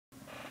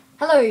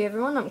Hello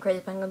everyone, I'm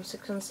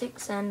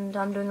CrazyPenguin616 and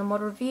I'm doing a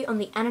mod review on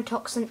the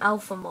Anatoxin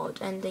Alpha mod,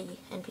 and the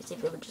NPC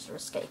villagers are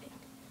escaping.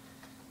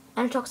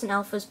 Anatoxin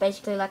Alpha is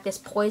basically like this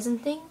poison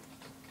thing.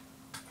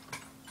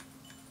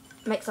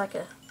 It makes like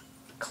a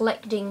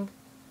collecting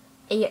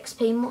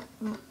EXP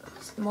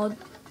mod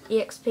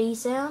EXP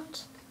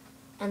sound,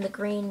 and the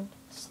green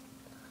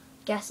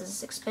gases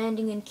is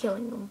expanding and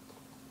killing them.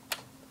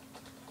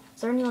 Is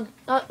there anyone?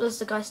 Oh, there's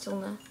the guy still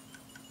in there.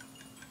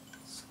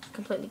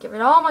 Completely get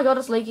rid of. Oh my god,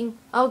 it's leaking.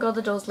 Oh god,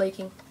 the door's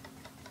leaking.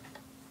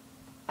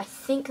 I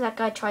think that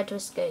guy tried to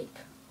escape.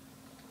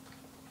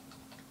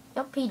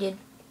 Yep, he did.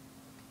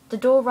 The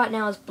door right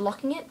now is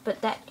blocking it,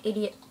 but that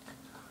idiot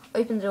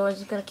opened the door and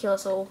is going to kill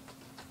us all.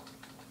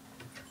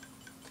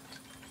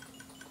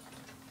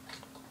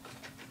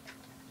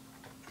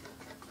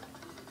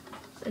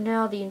 So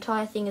now the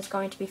entire thing is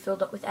going to be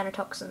filled up with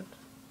anatoxin.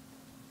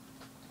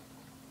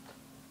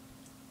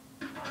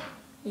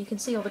 You can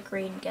see all the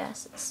green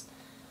gases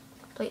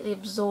completely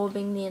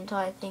absorbing the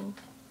entire thing.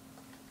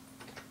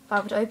 If I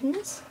were to open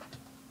this,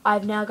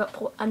 I'm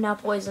now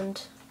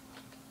poisoned.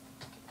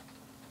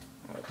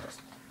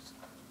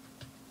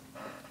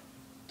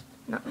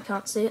 No, you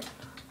can't see it.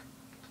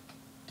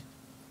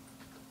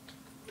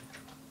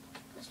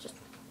 Let's just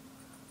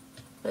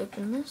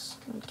open this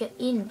and get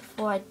in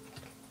before I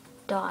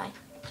die.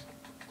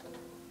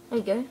 There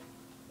you go.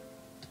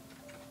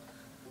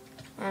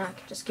 And I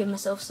can just give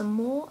myself some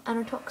more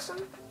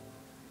anatoxin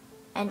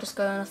and just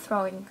go on a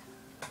throwing.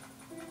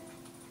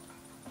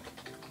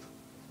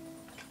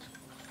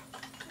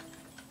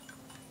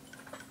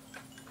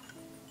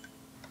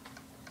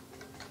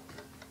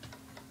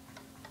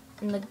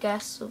 And the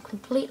gas will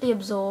completely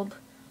absorb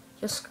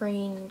your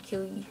screen and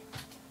kill you.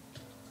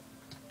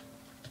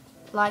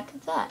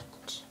 Like that.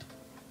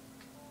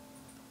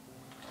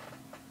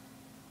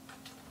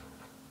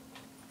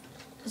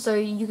 So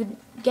you could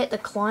get the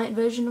client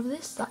version of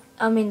this,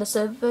 the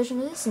server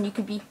version of this, and you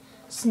could be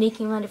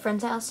sneaking around your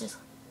friend's house. Just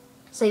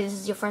say this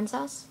is your friend's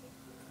house.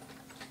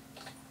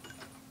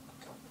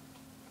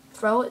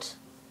 Throw it,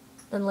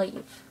 then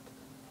leave.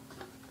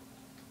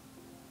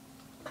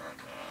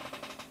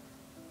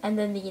 And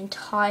then the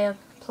entire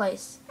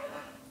place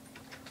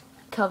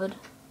covered.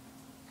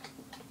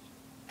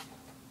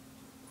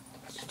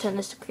 Let's turn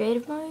this to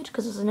creative mode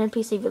because it's an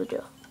NPC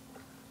villager.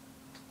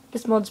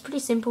 This mod's pretty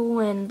simple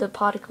and the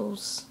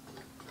particles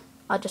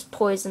are just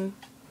poison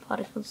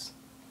particles.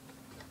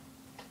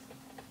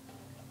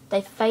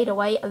 They fade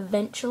away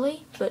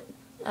eventually, but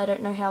I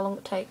don't know how long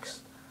it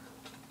takes.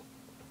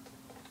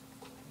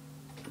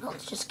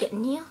 Let's just get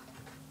in here.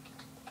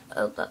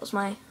 Oh, that was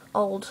my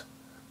old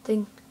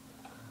thing.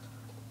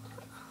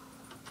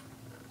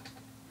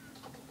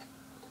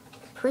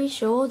 Pretty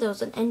sure there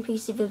was an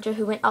NPC villager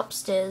who went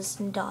upstairs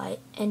and died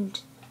and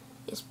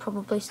is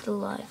probably still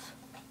alive.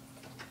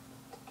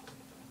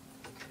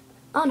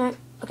 Oh no,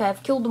 okay,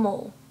 I've killed them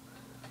all.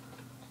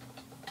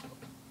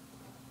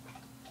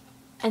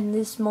 And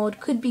this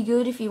mod could be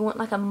good if you want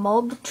like a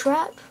mob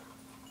trap.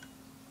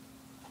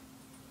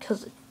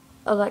 Because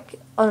like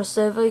on a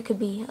server it could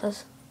be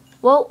as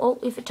well, oh,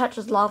 if it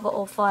touches lava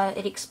or fire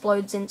it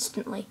explodes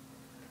instantly.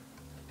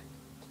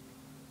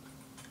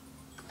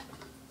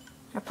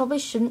 I probably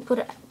shouldn't put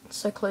it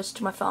so close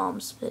to my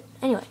farms, but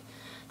anyway.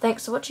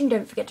 Thanks for watching.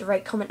 Don't forget to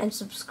rate, comment and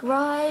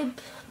subscribe.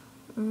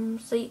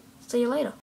 See you later.